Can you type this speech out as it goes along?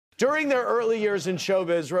During their early years in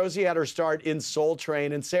showbiz, Rosie had her start in Soul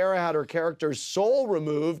Train, and Sarah had her character's soul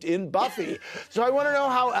removed in Buffy. So I want to know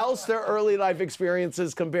how else their early life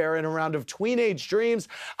experiences compare in a round of Tweenage Dreams.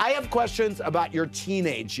 I have questions about your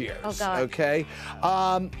teenage years. Oh, God. Okay?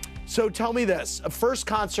 So tell me this, first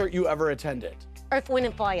concert you ever attended? Earth, Wind,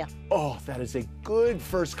 and Fire. Oh, that is a good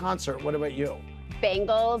first concert. What about you?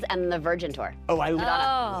 Bangles and the Virgin Tour. Oh, I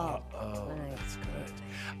Madonna. Oh, Nice. that's good.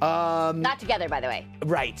 Not together, by the way.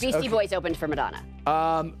 Right. Beastie okay. Boys opened for Madonna.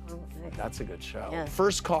 That's a good show. Yeah.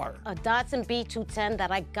 First car. A Datsun B210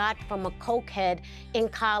 that I got from a cokehead in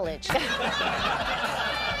college.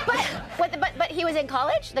 But he was in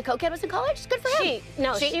college? The cokehead was in college? Good for him.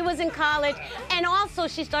 She was in college, and also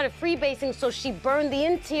she started freebasing, so she burned the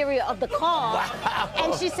interior of the car. Wow.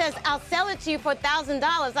 And she says, I'll sell it to you for $1,000.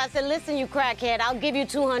 I said, listen, you crackhead, I'll give you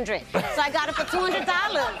 $200. So I got it for $200.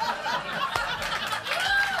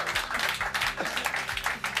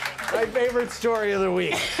 My favorite story of the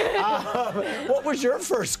week. What was your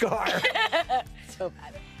first car? So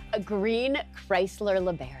bad. A green Chrysler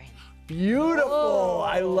LeBaron. Beautiful. Whoa.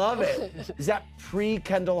 I love it. Is that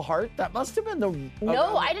pre-Kendall Hart? That must have been the...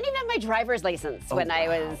 No, I didn't even have my driver's license when I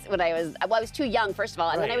was too young, first of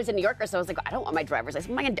all, and then I was in New York, so I was like, I don't want my driver's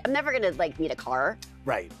license. I'm never gonna like need a car.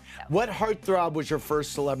 Right. What heartthrob was your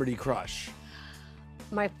first celebrity crush?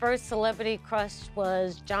 My first celebrity crush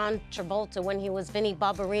was John Travolta when he was Vinnie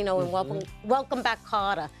Barbarino in Welcome Back,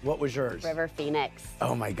 Kotter. What was yours? River Phoenix.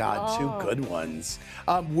 Oh my God, two good ones.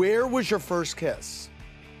 Where was your first kiss?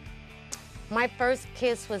 My first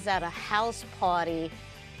kiss was at a house party,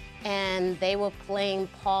 and they were playing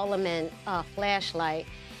Parliament Flashlight,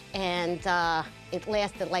 and it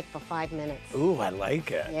lasted like for 5 minutes. Ooh, I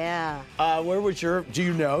like it. Yeah. Where was your, do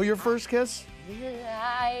you know your first kiss?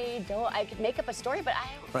 I could make up a story, but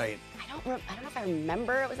I don't know if I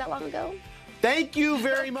remember it was that long ago. Thank you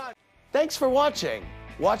very much. Thanks for watching.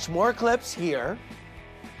 Watch more clips here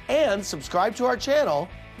and subscribe to our channel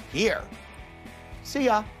here. See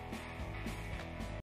ya.